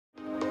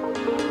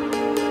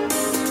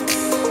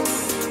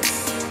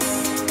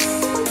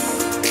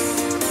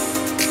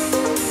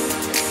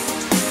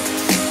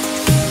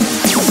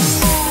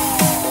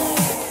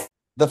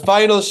The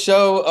final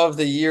show of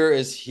the year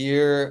is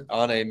here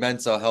on a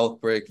mental health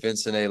break.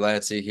 Vincent A.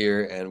 Lancy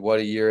here, and what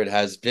a year it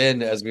has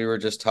been, as we were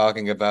just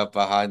talking about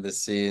behind the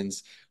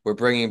scenes. We're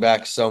bringing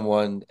back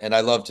someone, and I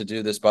love to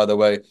do this, by the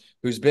way,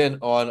 who's been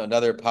on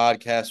another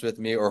podcast with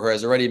me or who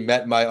has already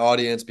met my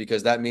audience,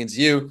 because that means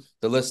you,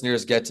 the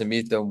listeners, get to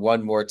meet them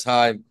one more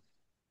time.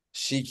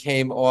 She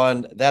came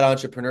on That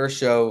Entrepreneur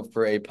Show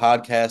for a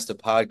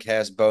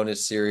podcast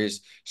bonus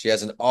series. She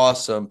has an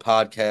awesome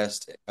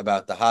podcast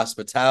about the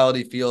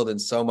hospitality field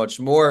and so much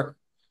more.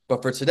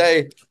 But for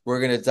today, we're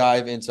going to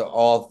dive into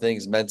all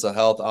things mental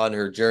health on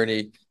her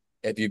journey.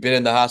 If you've been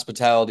in the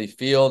hospitality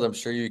field, I'm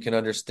sure you can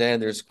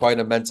understand there's quite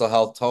a mental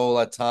health toll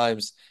at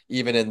times,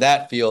 even in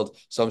that field.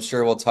 So I'm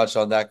sure we'll touch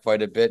on that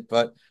quite a bit.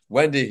 But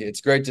Wendy,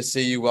 it's great to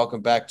see you.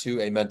 Welcome back to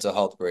A Mental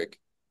Health Break.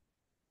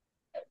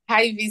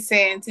 Hi,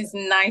 Vicente. It's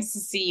nice to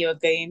see you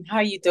again.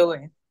 How you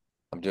doing?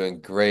 I'm doing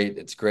great.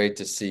 It's great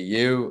to see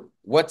you.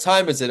 What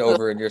time is it So,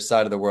 over in your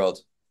side of the world?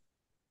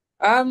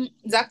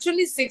 it's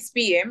actually 6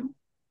 p.m.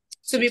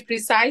 To be Six.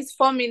 precise,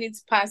 4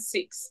 minutes past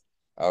six.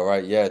 All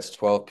right. Yeah, it's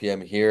 12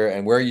 p.m. here.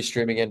 And where are you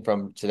streaming in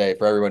from today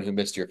for everyone who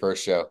missed your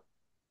first show?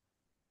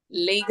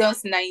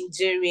 Lagos,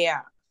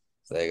 Nigeria.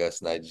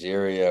 Lagos,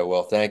 Nigeria.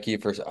 Well, thank you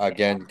for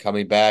again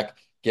coming back,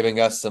 giving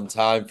us some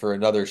time for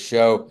another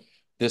show.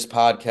 This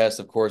podcast,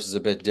 of course, is a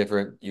bit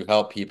different. You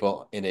help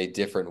people in a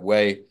different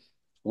way.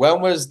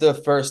 When was the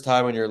first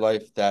time in your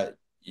life that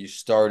you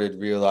started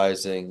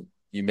realizing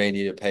you may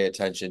need to pay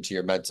attention to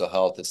your mental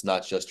health? It's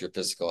not just your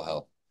physical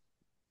health.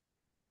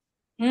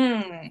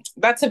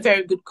 That's a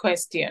very good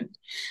question.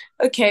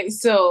 Okay,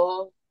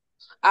 so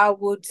I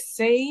would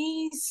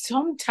say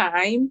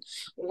sometime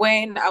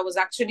when I was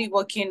actually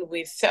working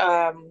with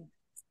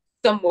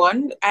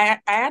someone. I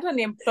had an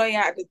employer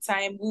at the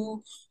time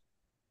who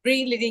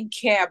really didn't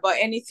care about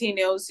anything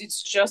else.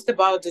 It's just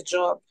about the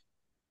job.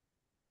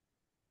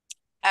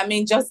 I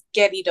mean, just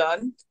get it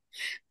done.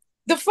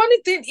 The funny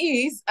thing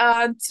is,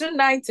 2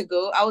 nights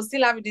ago, I was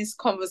still having this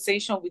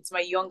conversation with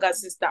my younger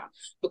sister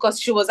because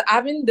she was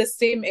having the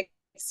same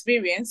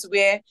experience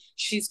where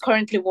she's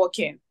currently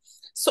working.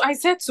 So I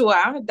said to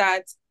her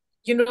that,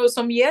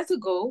 some years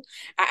ago,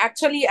 I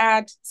actually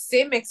had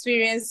same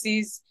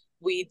experiences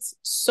with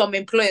some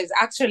employers.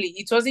 Actually,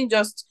 it wasn't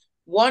just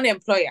one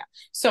employer.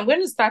 So I'm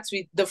going to start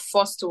with the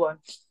first one.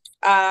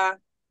 Uh,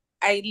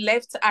 I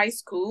left high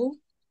school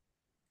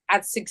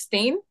at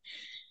 16,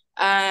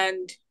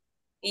 and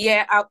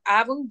yeah, I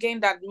haven't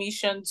gained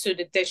admission to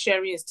the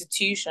tertiary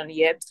institution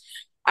yet.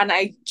 And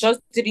I just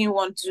didn't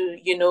want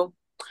to,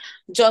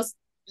 just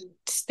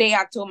stay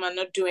at home and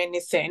not do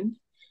anything.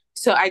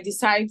 So I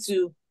decided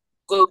to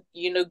go,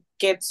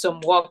 get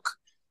some work.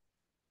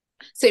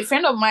 So a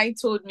friend of mine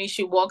told me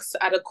she works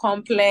at a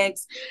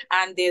complex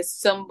and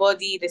there's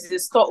a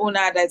store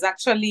owner that's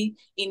actually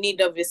in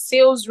need of a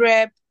sales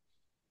rep.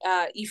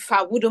 If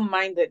I wouldn't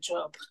mind the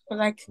job. I'm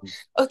like,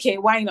 okay,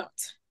 why not?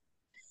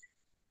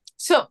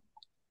 So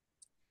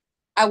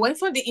I went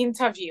for the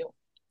interview.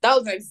 That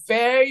was my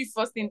very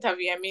first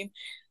interview. I mean,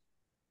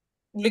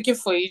 looking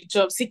for a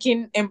job,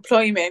 seeking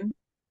employment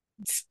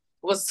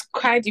was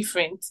quite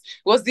different.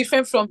 It was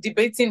different from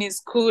debating in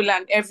school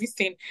and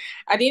everything.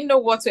 I didn't know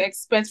what to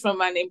expect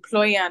from an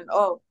employer and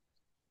all.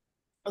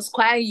 I was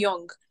quite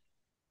young.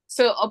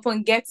 So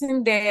upon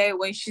getting there,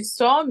 when she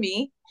saw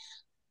me,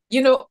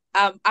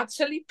 I'm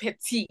actually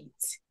petite.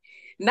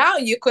 Now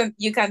you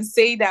can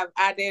say that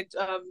I've added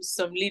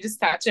some little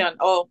stature and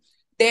all.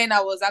 Then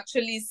I was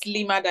actually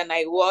slimmer than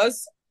I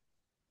was.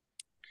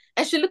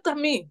 And she looked at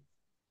me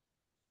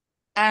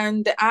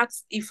and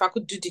asked if I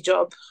could do the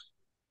job.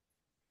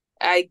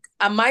 Like,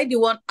 am I the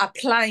one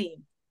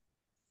applying?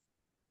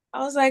 I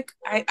was like,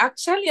 I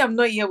actually am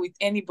not here with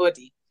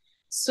anybody.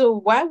 So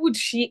why would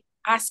she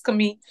ask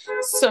me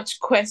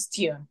such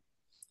question?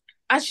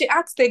 And she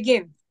asked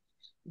again,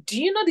 do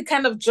you know the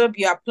kind of job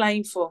you're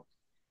applying for?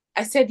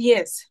 I said,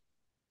 yes.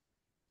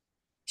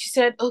 She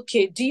said,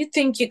 okay, do you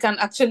think you can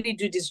actually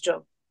do this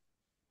job?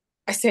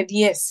 I said,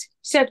 yes.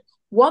 She said,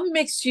 what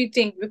makes you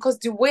think? Because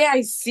the way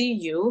I see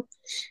you,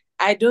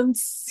 I don't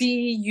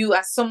see you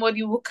as somebody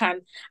who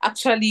can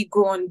actually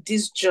go on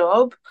this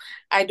job.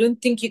 I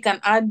don't think you can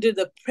handle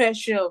the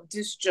pressure of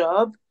this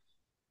job.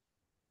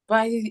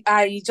 But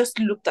I just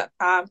looked at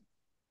her.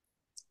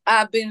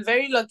 I've been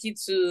very lucky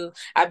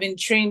I've been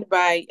trained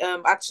by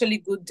actually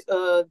good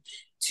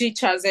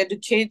teachers,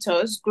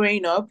 educators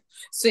growing up.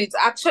 So it's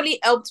actually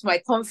helped my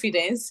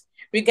confidence,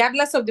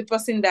 regardless of the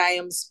person that I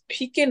am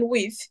speaking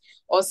with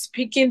or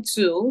speaking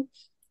to,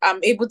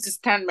 I'm able to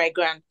stand my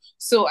ground.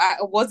 So I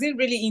wasn't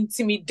really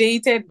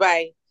intimidated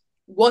by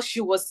what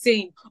she was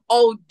saying,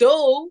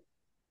 although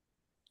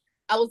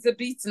I was a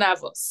bit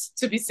nervous,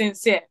 to be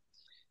sincere.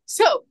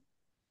 So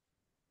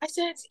I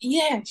said,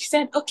 yeah. She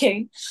said,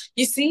 okay.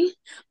 You see,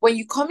 when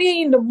you come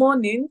here in the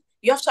morning,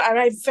 you have to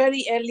arrive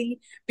very early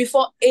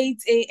before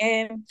 8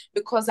 a.m.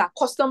 because our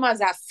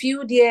customers are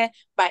few there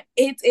by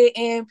 8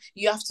 a.m.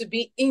 You have to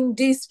be in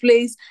this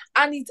place.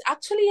 And it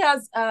actually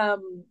has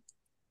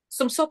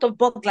some sort of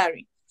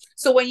burglary.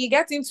 So when you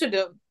get into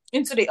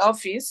the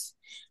office,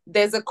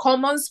 there's a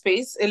common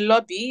space, a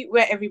lobby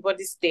where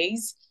everybody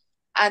stays,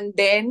 and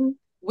then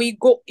we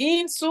go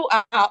into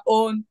our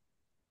own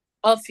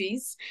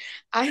office,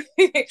 and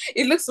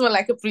it looks more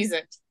like a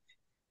prison,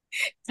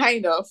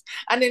 kind of.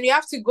 And then you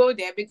have to go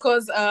there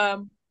because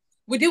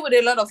we deal with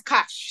a lot of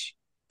cash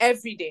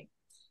every day.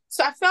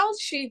 So I felt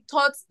she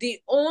thought the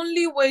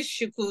only way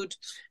she could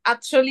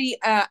actually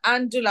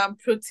handle and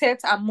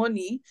protect her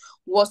money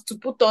was to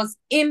put us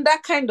in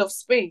that kind of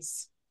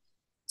space.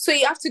 So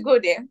you have to go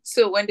there.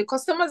 So when the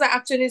customers are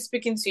actually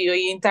speaking to you,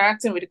 you're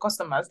interacting with the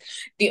customers.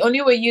 The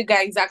only way you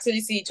guys actually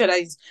see each other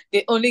is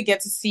they only get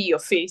to see your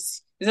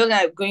face. It's not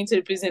like going to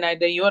the prison and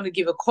then you want to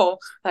give a call,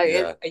 like,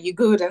 Yeah, are you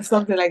good? And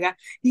something like that.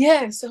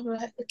 Yeah. So I'm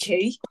like,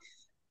 okay.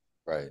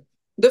 right.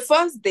 The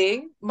first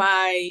day,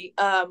 my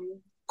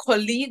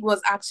colleague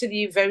was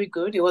actually very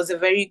good. He was a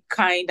very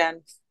kind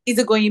and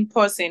easygoing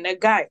person, a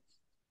guy.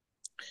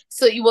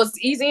 So it was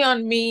easy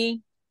on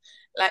me,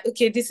 like,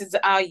 okay, this is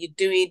how you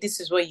do it, this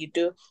is what you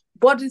do.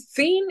 But the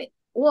thing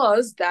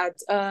was that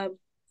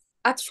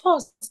at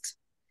first,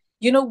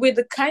 with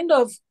the kind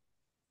of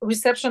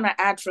reception I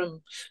had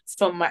from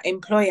my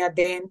employer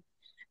then,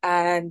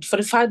 and for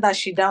the fact that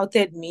she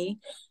doubted me,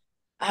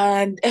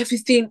 and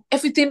everything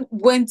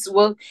went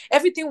well.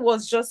 Everything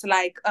was just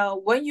like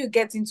when you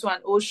get into an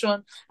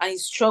ocean and you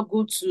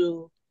struggle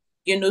to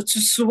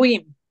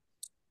swim.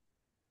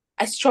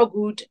 I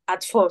struggled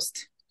at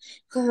first.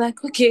 Because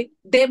like, okay,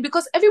 then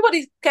because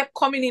everybody kept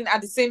coming in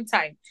at the same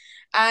time.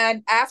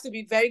 And I have to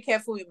be very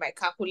careful with my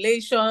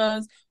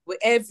calculations, with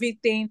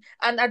everything.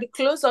 And at the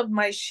close of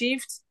my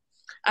shift,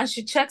 and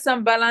she checks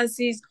and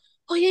balances.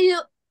 Oh yeah, yeah.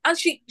 And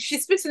she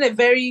speaks in a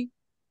very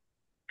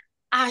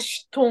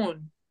harsh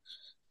tone.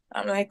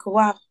 I'm like,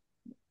 wow,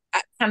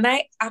 can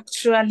I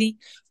actually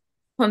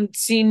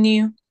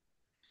continue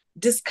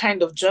this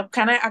kind of job?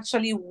 Can I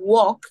actually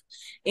work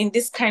in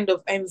this kind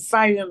of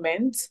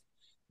environment?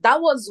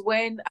 That was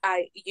when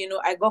I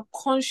got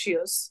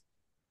conscious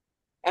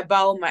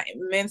about my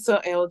mental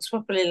health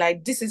properly.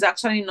 Like, this is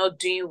actually not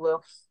doing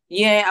well.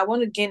 Yeah, I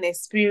want to gain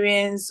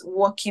experience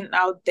working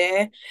out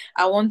there.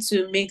 I want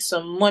to make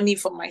some money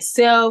for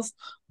myself.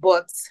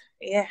 But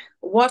yeah,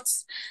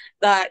 what's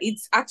that?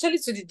 It's actually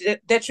to the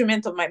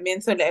detriment of my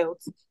mental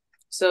health.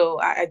 So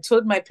I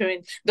told my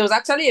parents, there was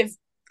actually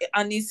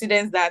an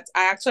incident that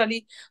I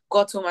actually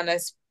got home and I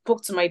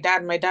spoke to my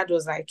dad. My dad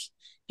was like,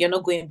 "You're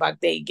not going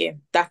back there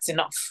again. That's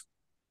enough."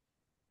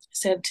 I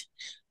said,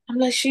 I'm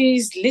like,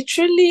 she's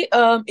literally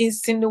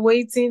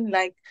insinuating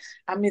like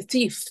I'm a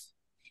thief.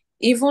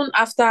 Even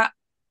after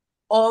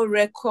all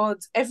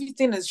records,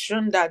 everything is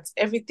shown that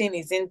everything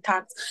is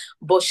intact,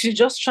 but she's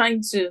just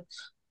trying to.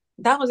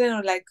 That was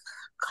like,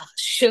 God,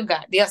 sugar.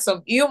 There are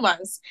some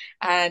humans,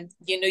 and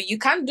you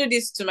can't do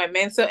this to my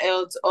mental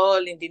health all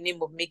in the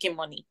name of making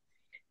money.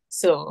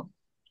 So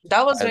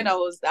that was I when I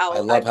I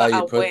love how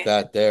got you put aware.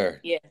 that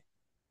there. Yeah,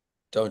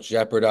 Don't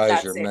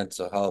jeopardize your that's it.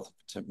 mental health.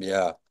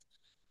 Yeah.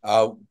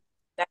 Uh,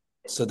 That,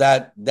 so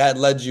that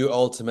led you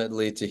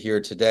ultimately to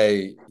here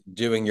today,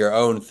 doing your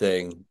own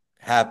thing,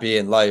 happy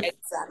in life.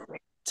 exactly.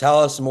 Tell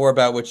us more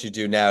about what you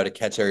do now to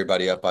catch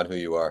everybody up on who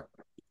you are.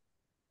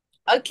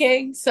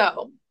 Okay,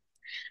 so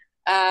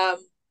um,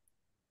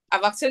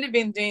 I've actually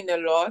been doing a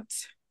lot.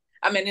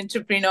 I'm an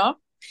entrepreneur.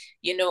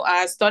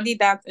 I studied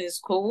that in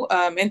school,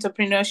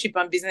 entrepreneurship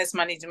and business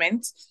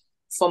management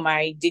for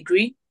my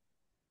degree.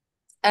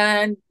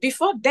 And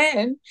before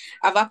then,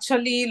 I've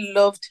actually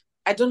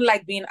I don't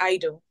like being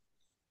idle.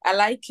 I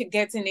like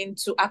getting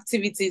into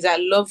activities. I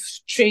love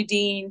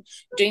trading,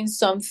 doing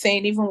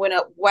something, even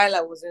while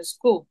I was in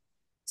school.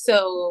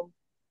 So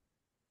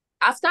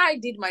after I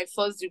did my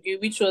first degree,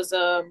 which was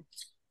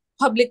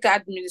public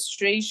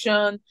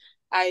administration,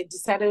 I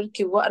decided,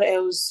 okay, what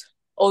else?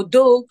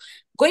 Although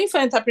going for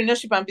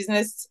entrepreneurship and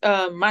business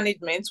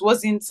management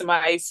wasn't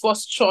my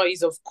first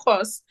choice, of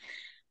course,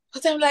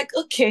 but I'm like,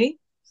 okay,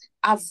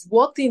 I've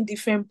worked in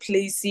different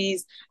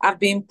places. I've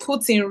been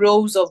put in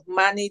roles of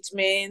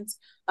management,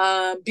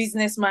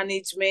 business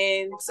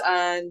management,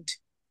 and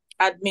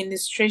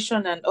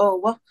administration, and oh,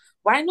 well,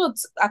 why not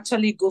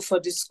actually go for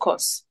this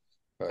course?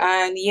 Right.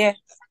 And yeah,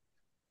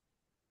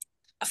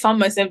 I found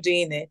myself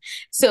doing it.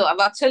 So I've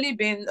actually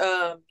been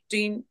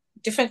doing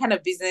different kind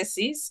of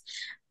businesses.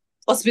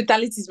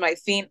 Hospitality is my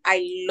thing.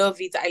 I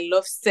love it. I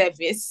love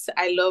service.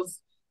 I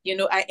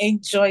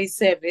enjoy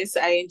service.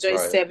 I enjoy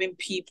Right. serving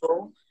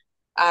people.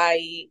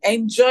 I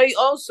enjoy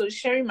also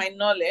sharing my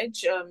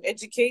knowledge,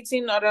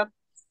 educating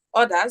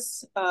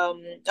others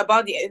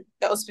about the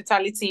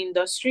hospitality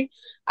industry.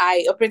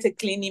 I operate a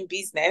cleaning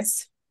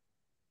business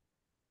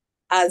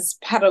as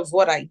part of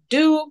what I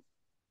do,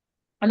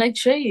 and I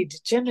trade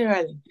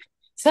generally.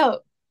 So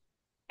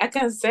I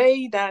can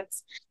say that,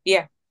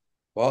 yeah,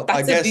 Well,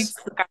 I that's a bit. guess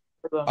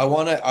I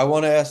want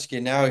to ask you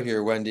now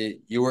here,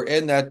 Wendy. You were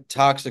in that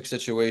toxic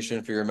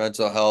situation for your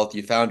mental health.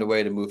 You found a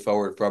way to move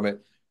forward from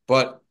it.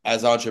 But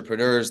as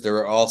entrepreneurs, there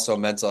are also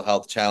mental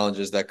health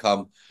challenges that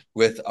come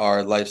with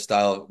our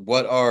lifestyle.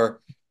 What are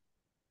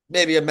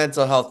maybe a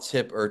mental health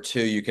tip or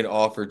two you can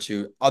offer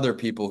to other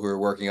people who are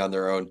working on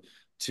their own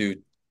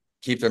to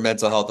keep their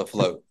mental health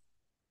afloat?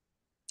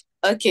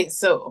 Okay,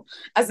 so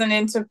as an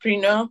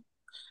entrepreneur,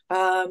 there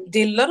are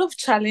a lot of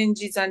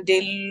challenges and there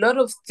are a lot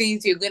of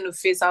things you're going to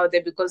face out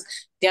there because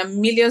there are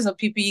millions of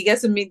people. You get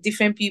to meet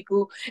different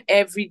people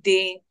every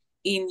day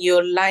in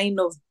your line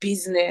of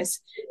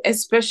business,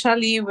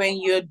 especially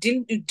when you're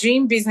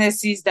doing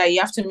businesses that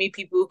you have to meet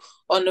people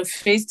on a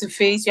face to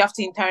face, you have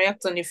to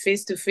interact on a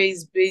face to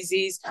face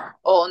basis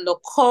or on the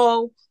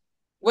call.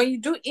 When you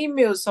do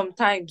emails,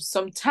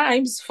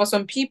 sometimes for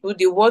some people,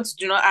 the words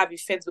do not have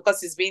effect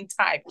because it's being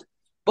typed.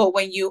 But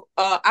when you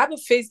have a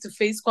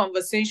face-to-face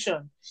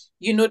conversation,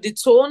 you know the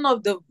tone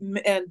of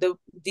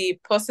the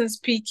person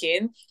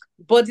speaking,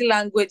 body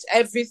language,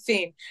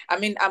 everything. I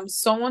mean, I'm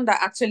someone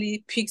that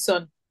actually picks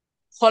on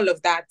all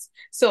of that.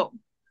 So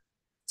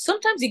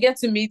sometimes you get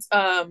to meet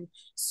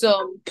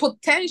some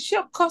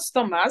potential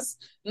customers,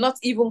 not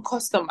even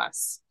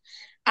customers,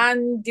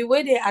 and the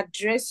way they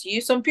address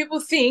you. Some people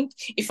think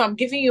if I'm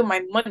giving you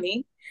my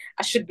money,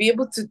 I should be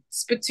able to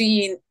speak to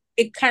you in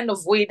a kind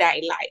of way that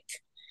I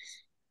like.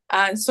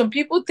 And some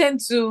people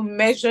tend to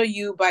measure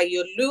you by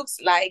your looks,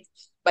 like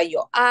by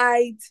your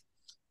height,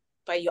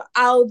 by your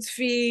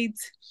outfit,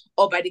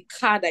 or by the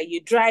car that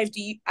you drive.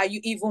 Are you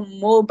even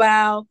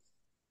mobile?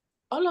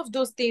 All of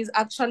those things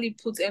actually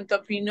put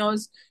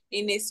entrepreneurs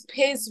in a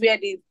space where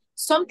they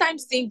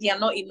sometimes think they are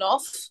not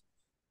enough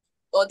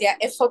or their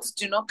efforts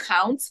do not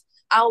count.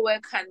 How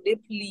well can they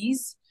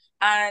please?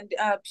 And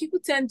people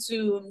tend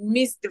to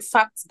miss the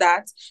fact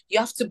that you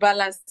have to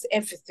balance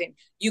everything.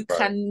 You Right.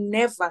 can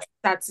never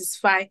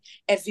satisfy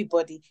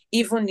everybody,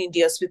 even in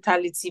the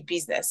hospitality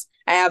business.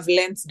 I have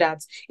learned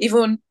that.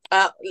 Even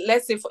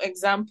let's say, for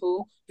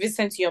example,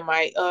 Vincent, you're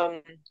my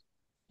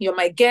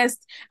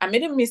guest. I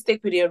made a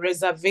mistake with your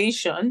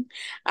reservation,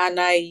 and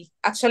I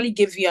actually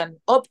gave you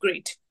an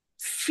upgrade,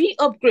 free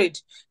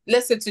upgrade.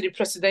 Let's say to the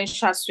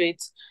presidential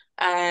suite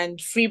and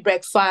free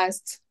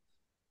breakfast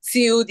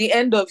till the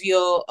end of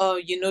your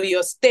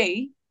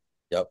stay.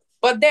 Yep.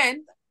 But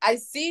then I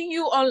see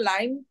you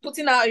online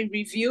putting out a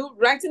review,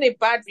 writing a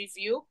bad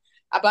review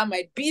about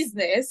my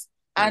business,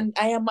 Mm. and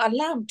I am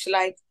alarmed.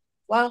 Like,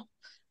 wow,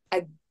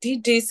 I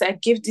did this, I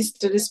gave this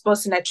to this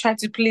person, I tried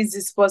to please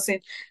this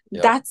person.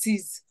 Yep. That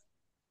is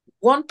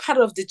one part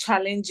of the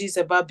challenges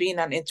about being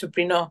an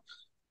entrepreneur,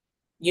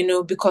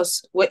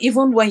 because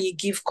even when you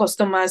give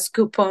customers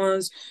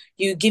coupons,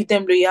 you give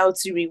them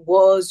loyalty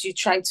rewards, you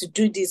try to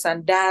do this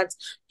and that,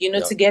 to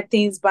Yep. get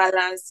things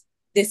balanced.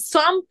 There's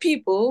some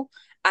people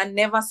are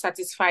never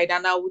satisfied.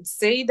 And I would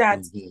say that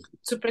Mhm.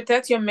 to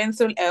protect your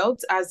mental health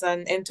as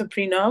an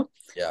entrepreneur,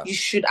 Yeah. you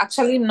should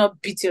actually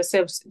not beat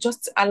yourself.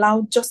 Just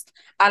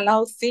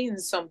allow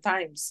things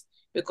sometimes.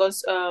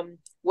 Because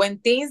when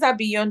things are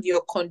beyond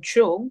your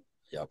control,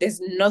 Yep.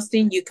 there's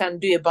nothing you can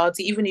do about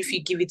it, even if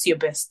you give it your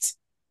best.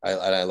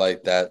 I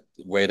like that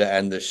way to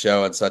end the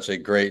show on such a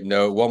great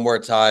note. One more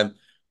time,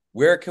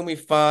 where can we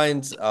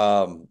find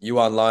you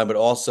online, but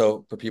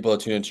also for people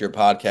to tune into your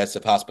podcast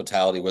if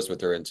hospitality was what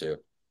they're into?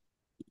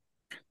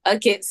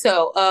 Okay,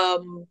 so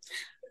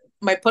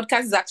my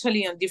podcast is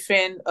actually on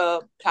different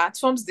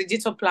platforms,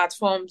 digital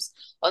platforms,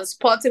 on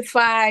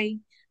Spotify,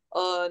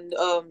 on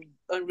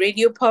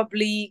Radio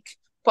Public,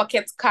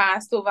 Pocket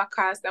Cast,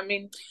 Overcast. I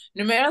mean,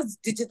 numerous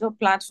digital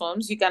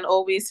platforms. You can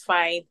always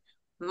find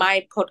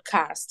my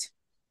podcast,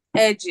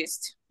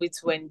 Edgist with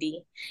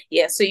Wendy.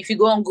 Yeah, so if you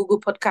go on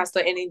Google Podcast or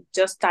any,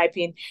 just type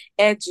in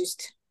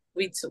Edgist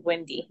with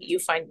Wendy, you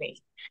find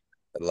me.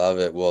 I love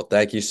it. Well,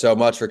 thank you so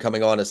much for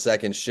coming on a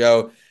second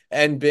show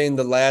and being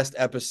the last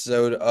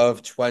episode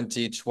of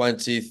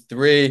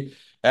 2023.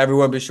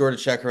 Everyone, be sure to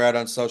check her out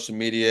on social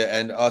media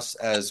and us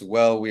as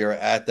well. We are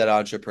at That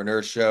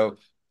Entrepreneur Show.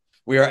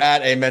 We are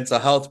at a mental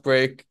health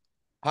break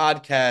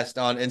podcast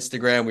on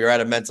Instagram. We are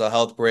at a mental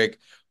health break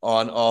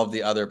on all of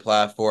the other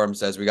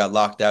platforms as we got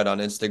locked out on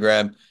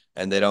Instagram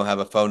and they don't have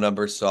a phone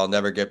number, so I'll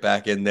never get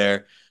back in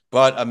there.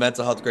 But a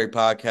mental health break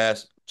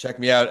podcast. Check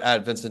me out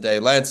at Vincent A.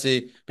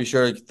 Lancy. Be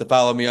sure to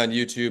follow me on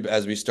YouTube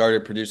as we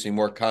started producing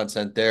more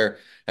content there.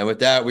 And with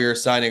that, we are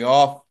signing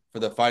off for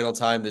the final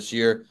time this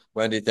year.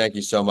 Wendy, thank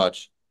you so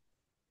much.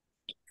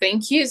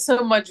 Thank you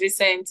so much,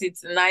 Vicente.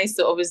 It's nice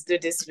to always do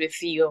this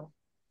with you.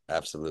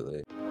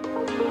 Absolutely.